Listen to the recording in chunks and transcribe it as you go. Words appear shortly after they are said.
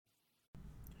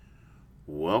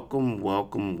Welcome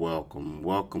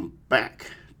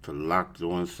back to Locked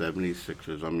On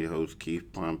 76ers. I'm your host,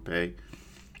 Keith Pompey.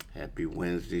 Happy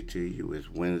Wednesday to you. It's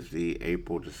Wednesday,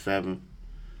 April the 7th.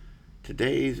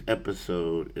 Today's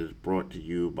episode is brought to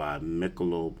you by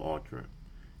Michelob Ultra.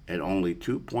 At only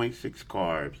 2.6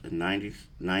 carbs and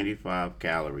 95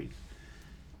 calories,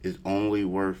 is only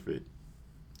worth it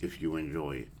if you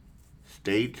enjoy it.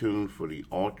 Stay tuned for the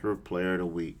Ultra Player of the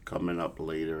Week coming up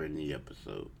later in the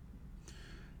episode.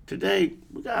 Today,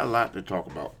 we got a lot to talk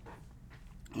about.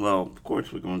 Well, of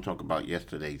course, we're going to talk about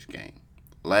yesterday's game.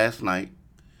 Last night,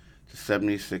 the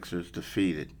 76ers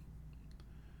defeated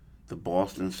the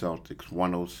Boston Celtics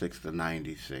 106 to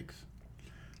 96.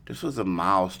 This was a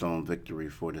milestone victory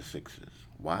for the Sixers.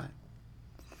 Why?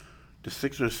 The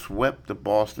Sixers swept the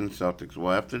Boston Celtics.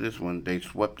 Well, after this one, they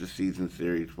swept the season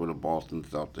series for the Boston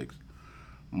Celtics,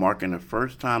 marking the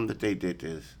first time that they did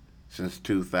this since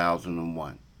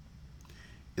 2001.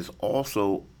 It's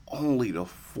also only the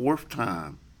fourth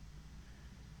time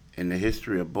in the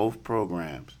history of both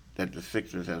programs that the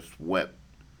Sixers have swept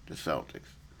the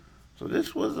Celtics. So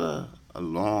this was a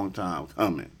long time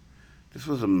coming. This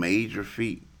was a major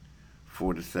feat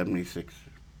for the 76ers.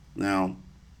 Now,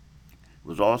 it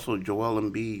was also Joel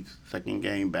Embiid's second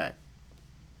game back.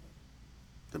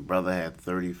 The brother had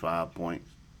 35 points.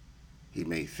 He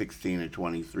made 16 of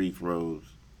 23 throws.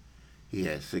 He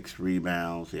had 6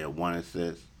 rebounds. He had 1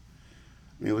 assist.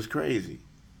 I mean, it was crazy.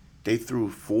 They threw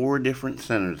 4 different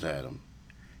centers at him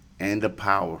and a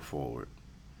power forward,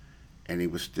 and he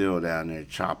was still down there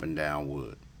chopping down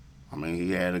wood. I mean,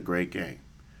 he had a great game.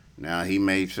 Now, he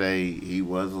may say he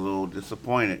was a little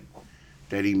disappointed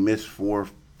that he missed 4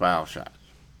 foul shots.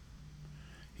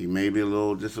 He may be a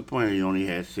little disappointed he only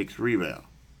had 6 rebounds,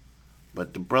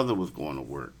 but the brother was going to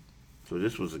work. So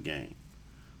this was a game.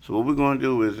 So what we're going to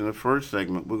do is in the first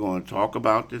segment, we're going to talk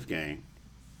about this game.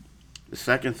 The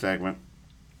second segment,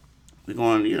 we're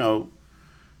going to,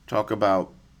 talk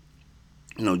about,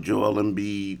 Joel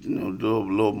Embiid, do a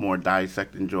little more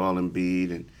dissecting Joel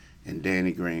Embiid and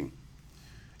Danny Green.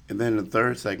 And then the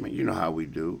third segment, you know how we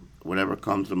do. Whatever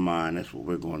comes to mind, that's what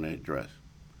we're going to address.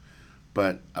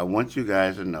 But I want you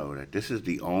guys to know that this is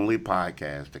the only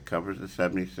podcast that covers the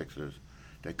 76ers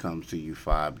that comes to you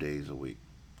 5 days a week.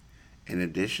 In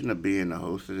addition to being the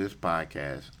host of this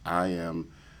podcast, I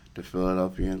am the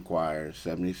Philadelphia Inquirer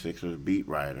 76ers beat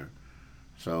writer.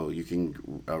 So you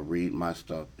can read my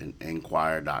stuff in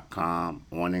Inquirer.com,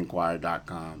 on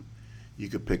Inquirer.com. You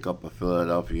can pick up a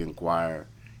Philadelphia Inquirer.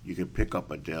 You can pick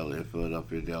up a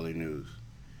Philadelphia Daily News.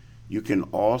 You can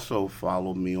also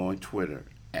follow me on Twitter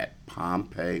at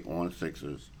Pompey on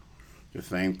Sixers. The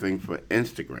same thing for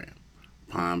Instagram,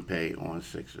 Pompey on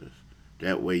Sixers.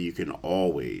 That way you can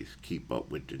always keep up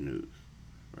with the news,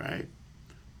 right?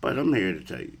 But I'm here to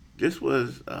tell you, this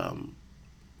was a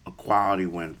quality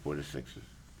win for the Sixers.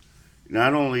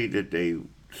 Not only did they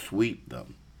sweep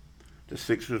them, the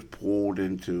Sixers pulled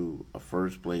into a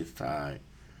first place tie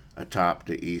atop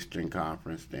the Eastern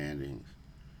Conference standings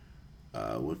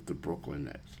with the Brooklyn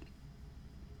Nets.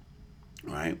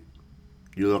 Right?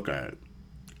 You look at it.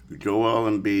 Joel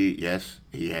Embiid, yes,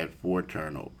 he had 4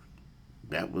 turnovers.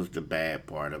 That was the bad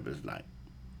part of his night.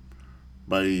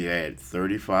 But he had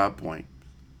 35 points.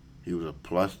 He was a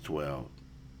plus 12.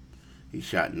 He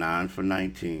shot 9 for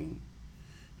 19.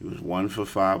 He was 1 for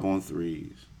 5 on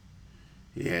threes.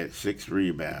 He had 6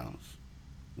 rebounds,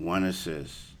 1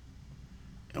 assist,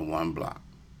 and 1 block.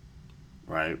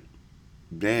 Right?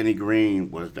 Danny Green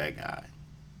was that guy.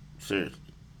 Seriously.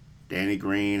 Danny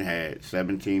Green had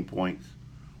 17 points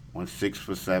on 6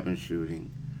 for 7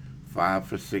 shooting, 5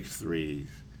 for 6 threes.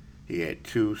 He had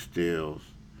 2 steals.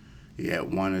 He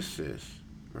had 1 assist,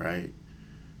 right?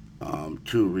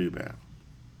 2 rebounds.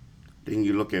 Then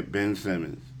you look at Ben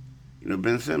Simmons.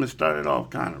 Ben Simmons started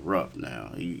off kind of rough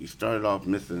now. He started off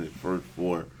missing his first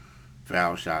 4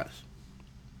 foul shots.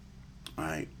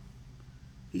 Right?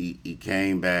 He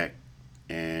came back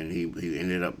and he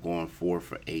ended up going 4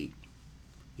 for 8.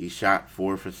 He shot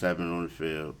 4 for 7 on the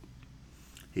field.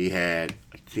 He had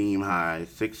a team high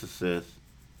 6 assists,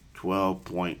 12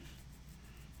 points.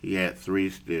 He had 3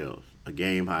 steals, a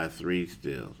game high 3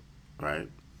 steals, right?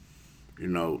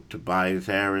 Tobias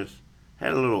Harris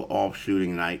had a little off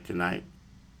shooting night tonight,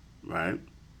 right?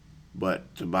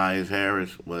 But Tobias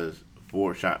Harris was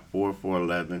shot 4 for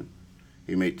 11.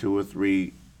 He made 2 or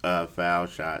 3 foul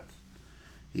shots.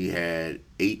 He had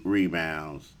 8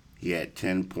 rebounds. He had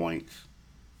 10 points,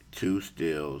 2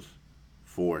 steals,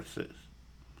 4 assists.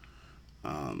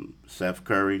 Seth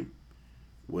Curry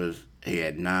he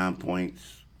had 9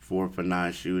 points, 4 for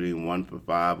 9 shooting, 1 for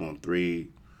 5 on 3,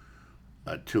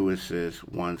 2 assists,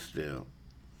 1 steal.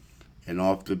 And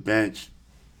off the bench,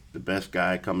 the best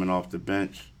guy coming off the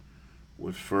bench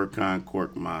was Furkan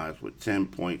Korkmaz with 10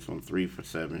 points on 3 for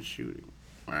 7 shooting.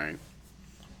 Right?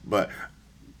 But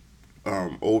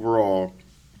overall,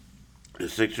 the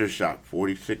Sixers shot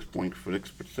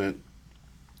 46.6%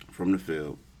 from the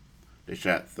field. They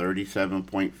shot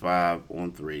 37.5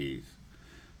 on threes,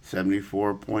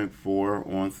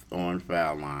 74.4 on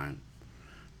foul line.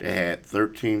 They had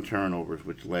 13 turnovers,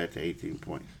 which led to 18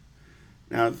 points.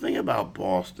 Now, the thing about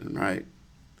Boston, right?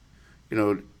 You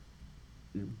know,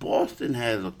 Boston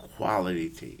has a quality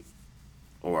team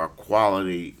or a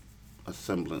quality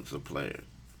semblance of players,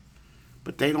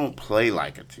 but they don't play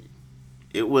like a team.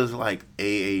 It was like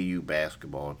AAU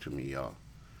basketball to me, y'all.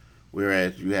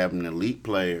 Whereas you have an elite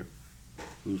player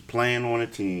who's playing on a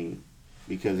team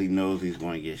because he knows he's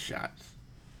going to get shots.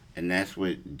 And that's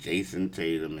what Jason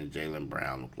Tatum and Jaylen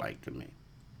Brown look like to me.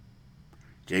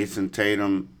 Jason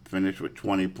Tatum finished with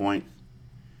 20 points.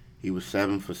 He was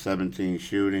 7 for 17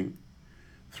 shooting,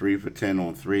 3 for 10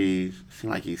 on threes.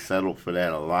 Seemed like he settled for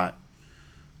that a lot.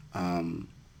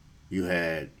 You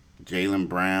had Jaylen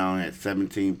Brown at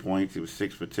 17 points. He was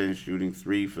 6 for 10 shooting,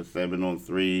 3 for 7 on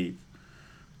threes.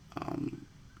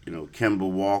 Kemba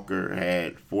Walker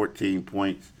had 14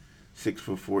 points, 6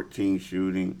 for 14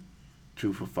 shooting,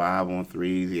 2 for 5 on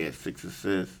threes. He had 6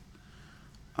 assists.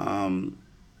 Um,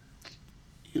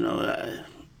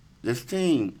 this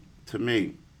team, to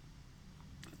me,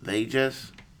 they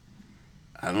just,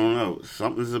 I don't know,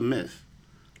 something's amiss.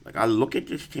 Like, I look at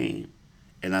this team,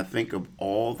 and I think of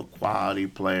all the quality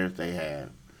players they have.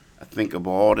 I think of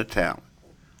all the talent.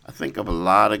 I think of a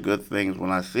lot of good things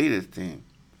when I see this team.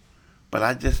 But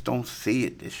I just don't see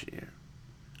it this year.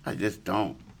 I just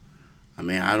don't. I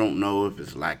mean, I don't know if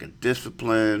it's lack of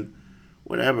discipline,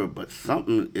 whatever, but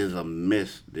something is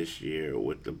amiss this year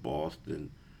with the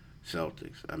Boston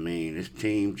Celtics. I mean, this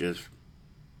team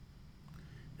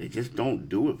they just don't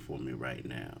do it for me right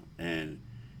now. And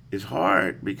it's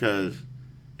hard because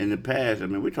in the past, I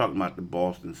mean, we're talking about the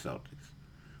Boston Celtics.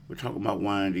 We're talking about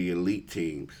one of the elite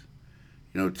teams,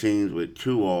 teams with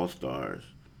 2 All-Stars,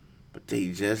 but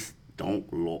they just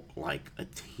don't look like a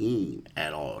team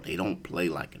at all. They don't play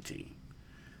like a team.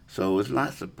 So it's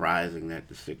not surprising that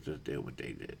the Sixers did what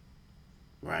they did,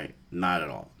 right? Not at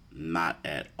all. Not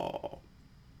at all.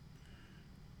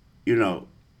 When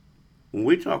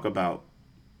we talk about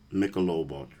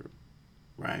Michelob Ultra,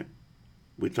 right?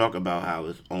 We talk about how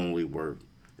it's only worth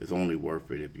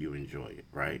it if you enjoy it,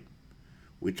 right?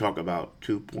 We talk about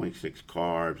 2.6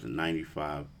 carbs and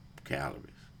 95 calories,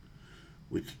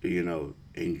 which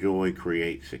enjoy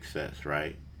create success,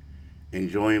 right?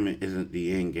 Enjoyment isn't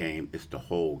the end game, it's the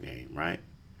whole game, right?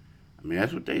 I mean,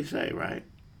 that's what they say, right?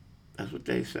 That's what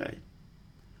they say.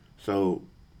 So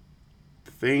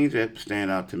the things that stand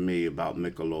out to me about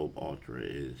Michelob Ultra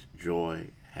is joy,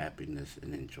 happiness,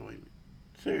 and enjoyment.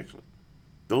 Seriously.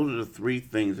 Those are the 3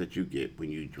 things that you get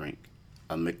when you drink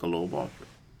a Michelob Ultra.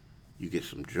 You get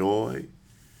some joy,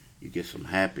 you get some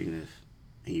happiness,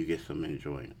 and you get some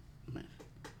enjoyment.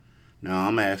 Now,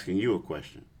 I'm asking you a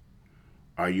question.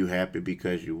 Are you happy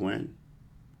because you win?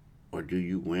 Or do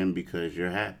you win because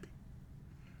you're happy?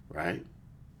 Right?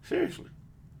 Seriously.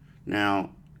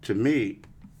 Now, to me,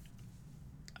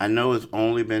 I know it's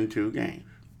only been 2 games.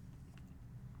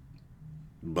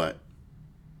 But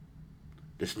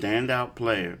the standout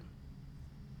player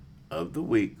of the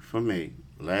week for me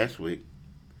last week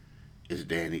is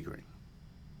Danny Green.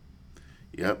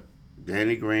 Yep,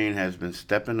 Danny Green has been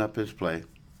stepping up his play.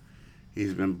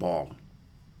 He's been balling.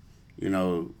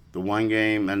 The one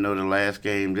game, I know the last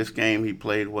game, this game he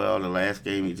played well. The last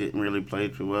game he didn't really play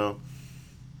too well.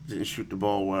 Didn't shoot the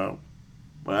ball well.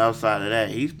 But outside of that,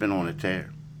 he's been on a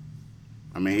tear.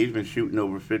 I mean, he's been shooting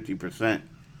over 50%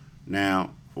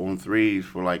 now on threes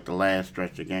for like the last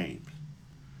stretch of games.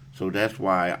 So that's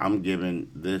why I'm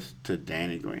giving this to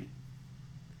Danny Green.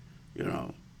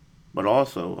 But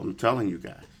also, I'm telling you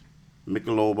guys,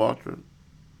 Michelob Ultra,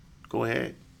 go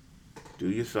ahead. Do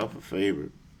yourself a favor.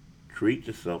 Treat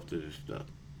yourself to this stuff.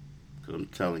 Because I'm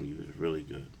telling you, it's really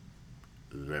good.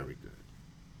 Very good.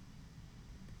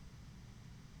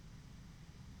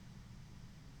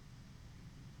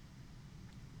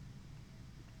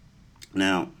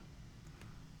 Now,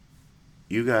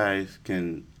 you guys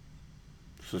can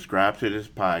subscribe to this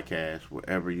podcast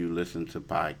wherever you listen to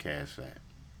podcasts at.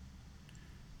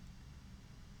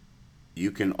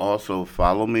 You can also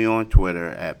follow me on Twitter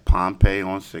at Pompey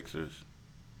on Sixers.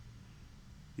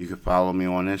 You can follow me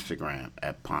on Instagram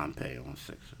at Pompey on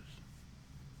Sixers.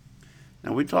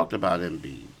 Now, we talked about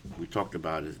Embiid. We talked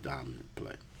about his dominant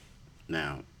play.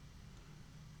 Now,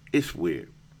 it's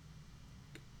weird.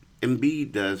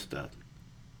 Embiid does stuff,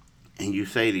 and you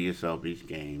say to yourself each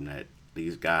game that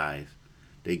these guys,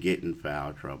 they get in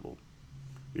foul trouble.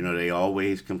 You know, they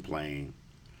always complain,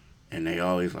 and they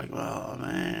always like, oh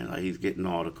man, like he's getting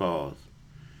all the calls.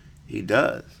 He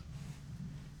does.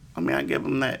 I mean, I give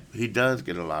him that. He does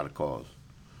get a lot of calls.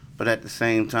 But at the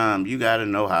same time, you got to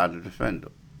know how to defend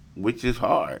him, which is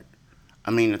hard.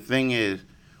 I mean, the thing is,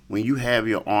 when you have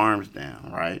your arms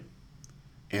down, right,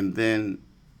 and then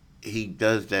he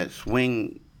does that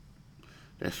swing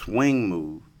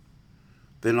move,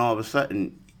 then all of a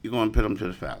sudden you're going to put him to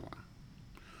the foul line.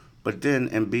 But then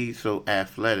Embiid's so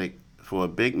athletic for a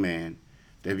big man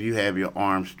that if you have your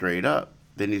arms straight up,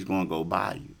 then he's going to go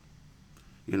by you.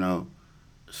 You know,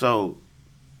 so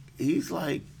he's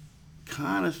like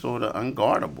kind of sort of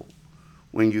unguardable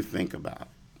when you think about it.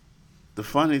 The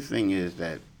funny thing is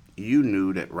that you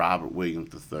knew that Robert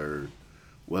Williams III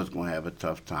was going to have a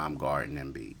tough time guarding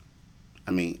Embiid.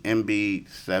 I mean, Embiid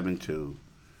 7'2",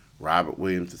 Robert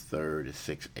Williams III is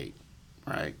 6'8",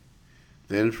 right?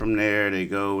 Then from there they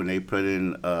go and they put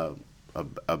in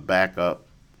a backup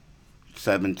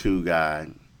 7'2" guy.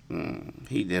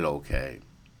 He did okay.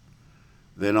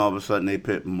 Then all of a sudden they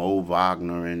put Mo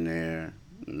Wagner in there.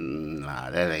 Nah,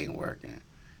 that ain't working.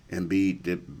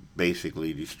 Embiid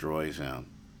basically destroys him.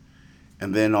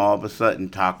 And then all of a sudden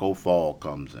Taco Fall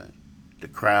comes in. The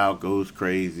crowd goes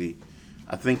crazy.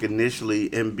 I think initially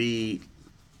Embiid,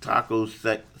 Taco's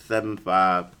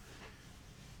 7'5".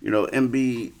 You know,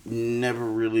 Embiid never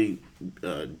really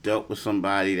dealt with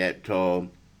somebody that tall.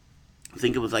 I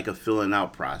think it was like a filling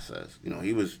out process. You know,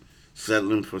 he was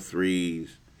settling for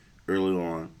threes early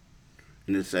on,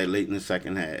 late in the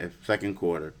second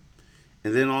quarter.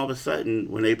 And then all of a sudden,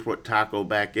 when they put Taco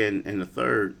back in the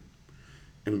third,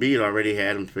 Embiid already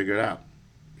had him figured out.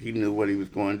 He knew what he was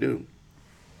going to do.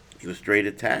 He was straight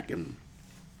attacking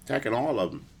all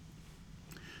of them.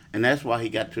 And that's why he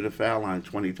got to the foul line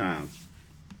 20 times.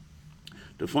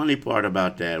 The funny part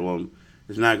about that, well,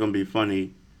 it's not going to be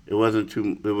funny. It wasn't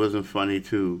funny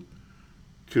to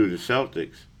the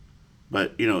Celtics.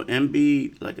 But, you know,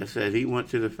 Embiid, like I said, he went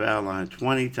to the foul line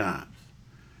 20 times,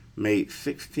 made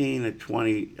 16 to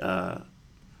 20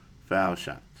 foul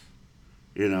shots.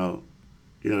 You know,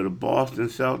 the Boston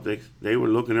Celtics, they were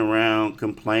looking around,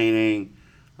 complaining,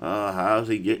 how's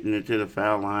he getting into the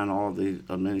foul line all these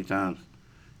many times?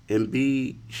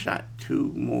 Embiid shot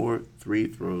 2 more free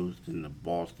throws than the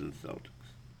Boston Celtics.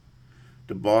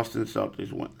 The Boston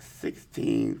Celtics went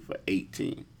 16 for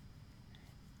 18.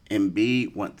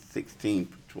 Embiid went 16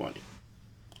 for 20.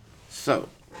 So,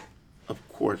 of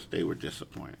course, they were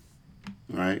disappointed,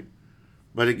 right?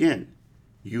 But again,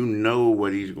 you know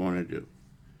what he's going to do.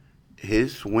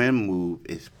 His swim move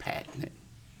is patented.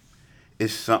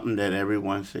 It's something that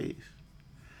everyone sees.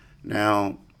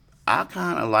 Now, I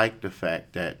kind of like the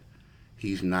fact that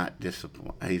he's not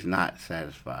disappointed. He's not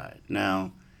satisfied.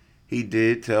 Now, he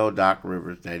did tell Doc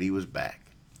Rivers that he was back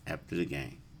after the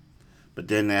game. But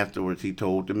then afterwards, he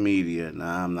told the media,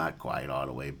 "Nah, I'm not quite all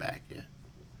the way back yet."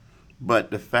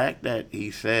 But the fact that he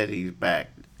said he's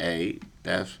back,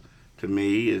 that's to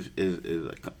me is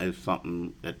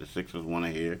something that the Sixers want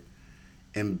to hear.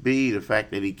 And B, the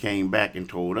fact that he came back and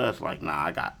told us, like, "Nah,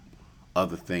 I got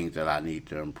other things that I need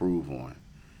to improve on,"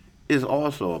 is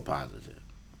also a positive,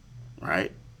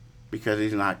 right? Because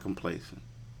he's not complacent.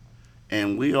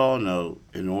 And we all know,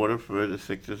 in order for the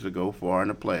Sixers to go far in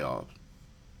the playoffs,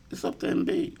 it's up to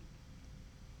Embiid.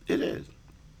 It is.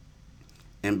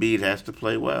 Embiid has to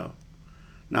play well.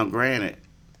 Now, granted,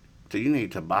 so you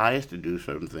need Tobias to do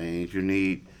certain things. You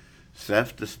need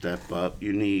Seth to step up.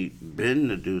 You need Ben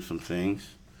to do some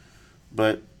things.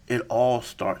 But it all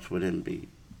starts with Embiid.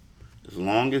 As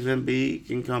long as Embiid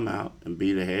can come out and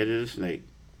be the head of the snake,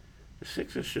 the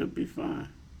Sixers should be fine.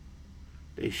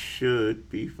 They should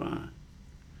be fine.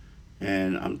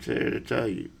 And I'm here to tell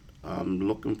you, I'm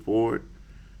looking forward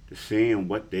to seeing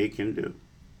what they can do.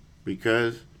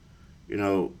 Because, you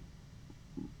know,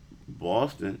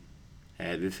 Boston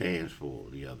had his hands full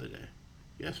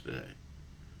yesterday.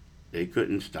 They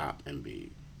couldn't stop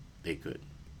Embiid. They couldn't.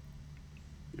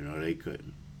 They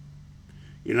couldn't.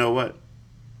 You know what?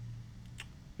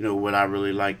 You know what I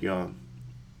really like, y'all?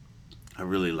 I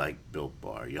really like Built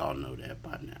Bar. Y'all know that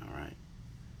by now, right?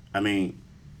 I mean,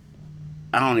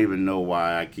 I don't even know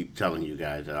why I keep telling you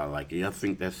guys that I like it. I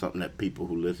think that's something that people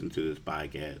who listen to this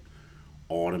podcast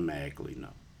automatically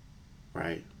know,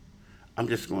 right? I'm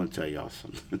just going to tell y'all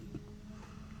something.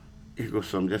 Here goes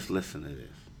something. Just listen to this.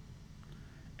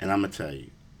 And I'm going to tell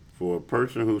you, for a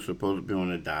person who's supposed to be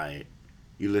on a diet,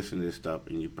 you listen to this stuff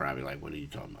and you're probably like, what are you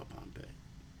talking about, Pompey?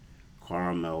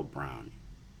 Caramel brownie,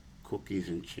 cookies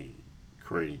and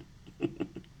cream,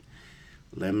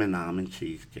 Lemon almond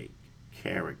cheesecake,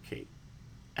 carrot cake,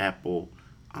 apple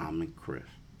almond crisp,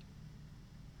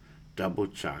 double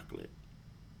chocolate,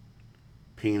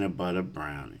 peanut butter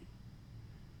brownie,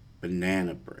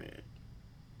 banana bread.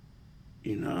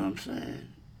 You know what I'm saying?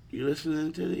 You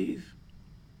listening to these?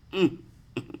 Mm,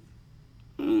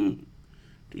 mm.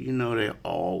 Do you know they're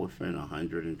all within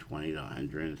 120 to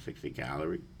 160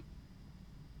 calories?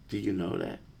 Do you know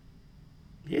that?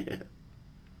 Yeah.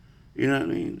 You know what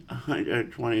I mean?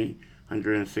 120,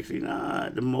 160. Nah,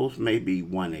 the most may be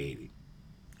 180.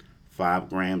 5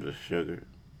 grams of sugar,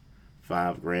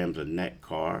 5 grams of net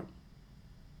carb,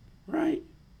 right?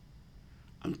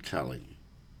 I'm telling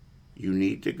you, you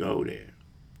need to go there.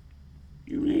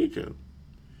 You need to.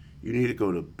 You need to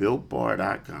go to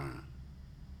BuiltBar.com.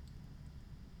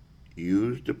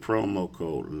 Use the promo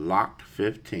code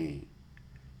LOCKED15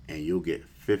 and you'll get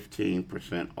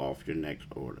 15% off your next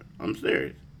order. I'm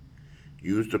serious.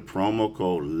 Use the promo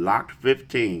code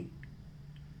LOCKED15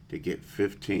 to get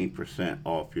 15%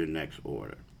 off your next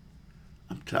order.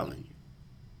 I'm telling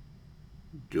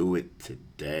you, do it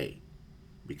today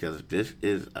because this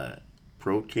is a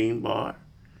protein bar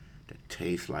that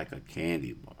tastes like a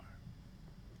candy bar.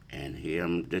 And here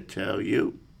I'm to tell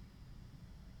you,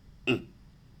 mm,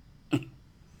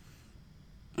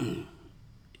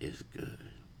 it's good.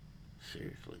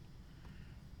 Seriously.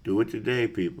 Do it today,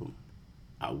 people.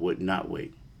 I would not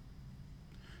wait.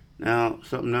 Now,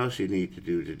 something else you need to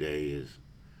do today is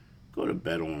go to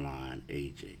BetOnline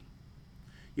AG.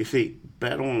 You see,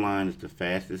 BetOnline is the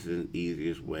fastest and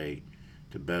easiest way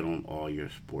to bet on all your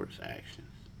sports actions.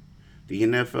 The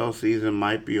NFL season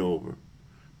might be over,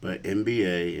 but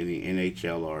NBA and the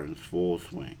NHL are in full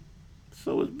swing.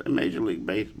 So is Major League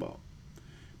Baseball.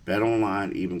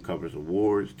 BetOnline even covers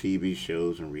awards, TV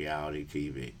shows, and reality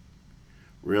TV.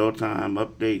 Real-time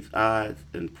updates, odds,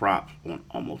 and props on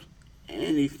almost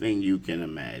anything you can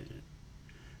imagine.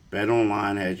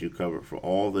 BetOnline has you covered for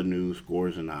all the news,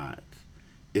 scores, and odds.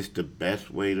 It's the best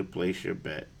way to place your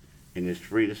bet, and it's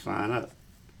free to sign up.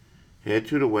 Head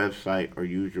to the website or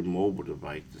use your mobile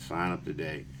device to sign up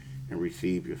today and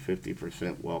receive your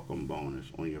 50% welcome bonus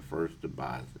on your first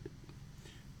deposit.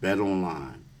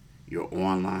 BetOnline, your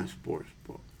online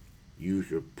sportsbook.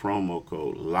 Use your promo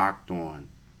code LOCKEDON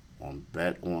on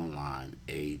BetOnline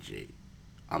AG.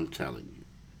 I'm telling you,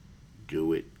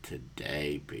 do it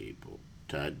today, people.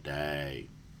 Today.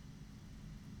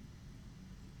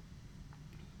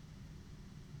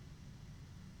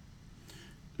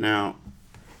 Now,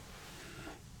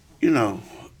 you know,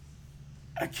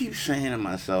 I keep saying to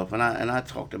myself, and I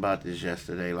talked about this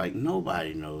yesterday. Like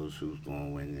nobody knows who's going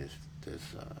to win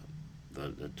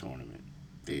the tournament,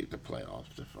 the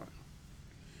playoffs, the final.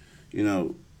 You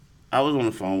know, I was on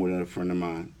the phone with a friend of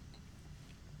mine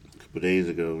a couple of days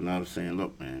ago, and I was saying,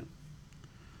 look, man,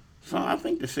 so I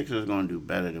think the Sixers are going to do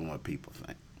better than what people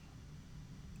think.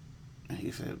 And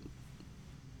he said,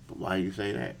 but why do you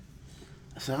say that?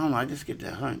 I said, I don't know. I just get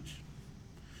that hunch.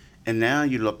 And now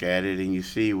you look at it and you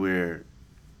see where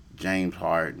James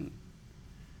Harden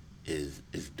is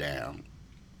down.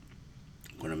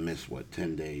 Going to miss what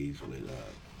 10 days with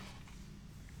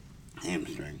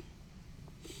hamstring.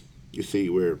 You see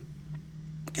where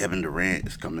Kevin Durant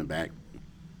is coming back.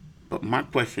 But my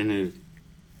question is,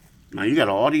 now you got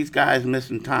all these guys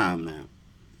missing time now.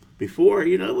 Before,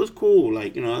 it was cool.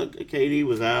 Like, KD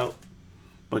was out,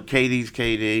 but KD's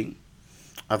KD.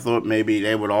 I thought maybe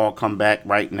they would all come back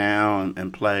right now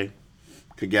and play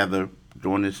together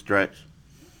during this stretch.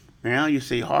 Now you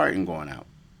see Harden going out.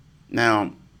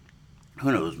 Now,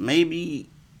 who knows? Maybe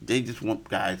they just want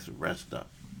guys to rest up.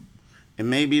 And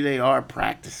maybe they are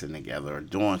practicing together or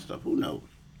doing stuff. Who knows?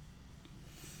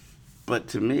 But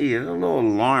to me, it's a little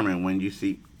alarming when you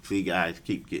see guys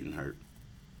keep getting hurt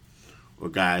or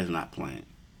guys not playing.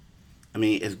 I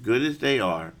mean, as good as they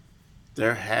are,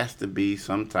 there has to be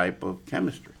some type of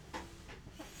chemistry.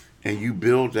 And you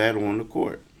build that on the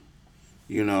court.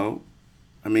 You know,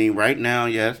 I mean, right now,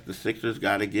 yes, the Sixers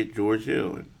got to get George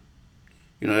Hill. And,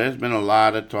 there's been a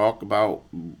lot of talk about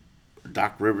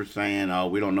Doc Rivers saying, oh,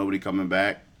 we don't know when he's coming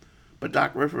back. But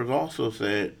Doc Rivers also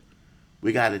said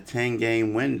we got a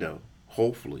 10-game window,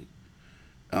 hopefully,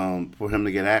 for him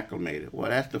to get acclimated. Well,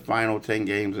 that's the final 10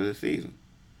 games of the season.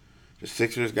 The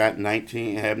Sixers have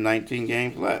 19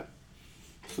 games left.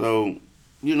 So,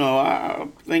 I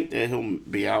think that he'll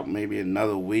be out maybe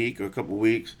another week or a couple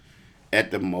weeks at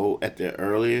the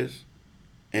earliest,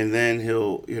 and then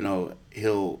he'll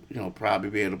probably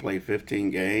be able to play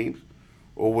 15 games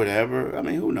or whatever. I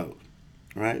mean, who knows,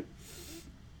 right?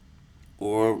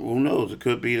 Or who knows? It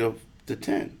could be the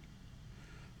 10.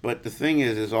 But the thing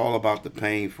is, it's all about the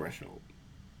pain threshold.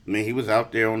 I mean, he was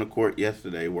out there on the court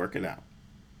yesterday working out.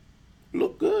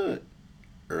 Looked good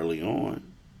early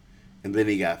on. And then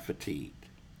he got fatigued.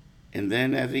 And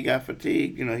then as he got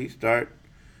fatigued, he started,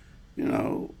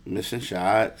 missing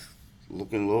shots,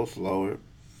 looking a little slower.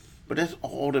 But that's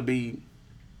all to be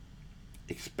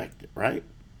expected, right?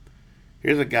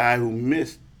 Here's a guy who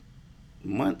missed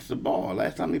months of ball.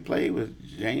 Last time he played was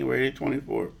January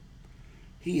 24th.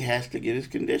 He has to get his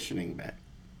conditioning back.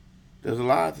 There's a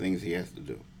lot of things he has to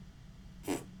do.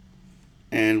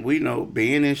 And we know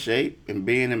being in shape and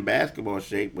being in basketball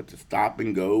shape with the stop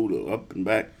and go, the up and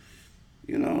back,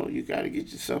 you got to get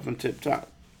yourself in tip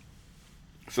top.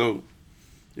 So,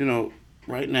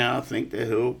 right now I think that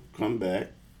he'll come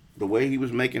back. The way he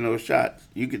was making those shots,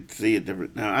 you could see it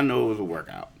different. Now, I know it was a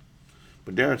workout,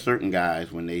 but there are certain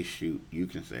guys, when they shoot, you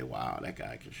can say, wow, that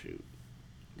guy can shoot.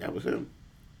 That was him.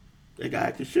 That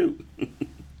guy can shoot.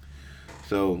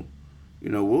 So,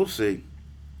 we'll see.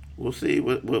 We'll see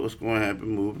what's going to happen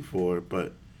moving forward.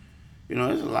 But,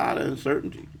 there's a lot of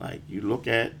uncertainty. Like, you look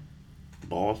at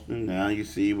Boston, now you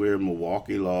see where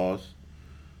Milwaukee lost.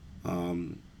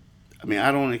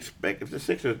 I don't expect, if the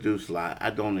Sixers do slide,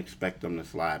 I don't expect them to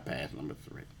slide past number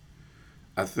 3.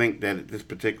 I think that at this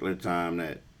particular time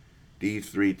that these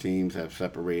 3 teams have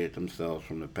separated themselves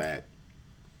from the pack.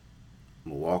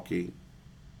 Milwaukee,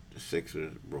 the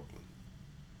Sixers, Brooklyn.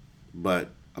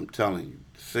 But I'm telling you,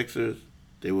 the Sixers,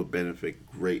 they would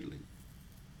benefit greatly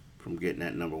from getting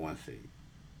that number 1 seed.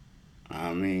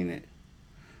 I mean it.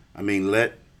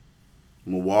 Let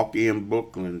Milwaukee and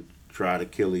Brooklyn try to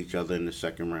kill each other in the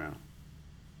second round.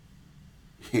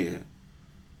 Yeah.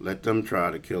 Let them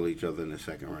try to kill each other in the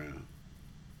second round.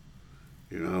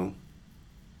 The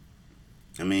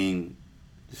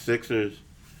Sixers,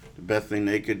 the best thing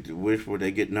they could wish for,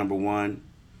 they get number 1.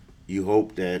 You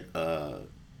hope that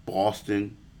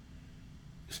Boston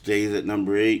stays at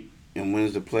number 8 and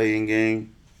wins the play-in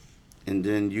game. And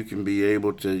then you can be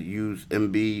able to use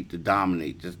Embiid to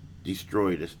dominate, just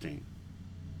destroy this team.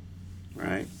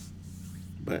 Right?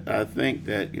 But I think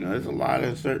that, there's a lot of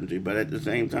uncertainty. But at the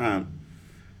same time,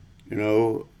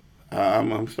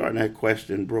 I'm starting to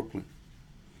question Brooklyn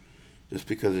just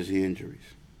because of the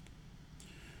injuries.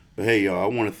 But hey, y'all, I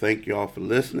want to thank y'all for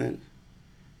listening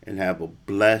and have a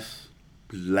blessed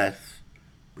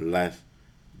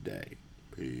day.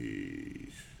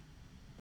 Peace.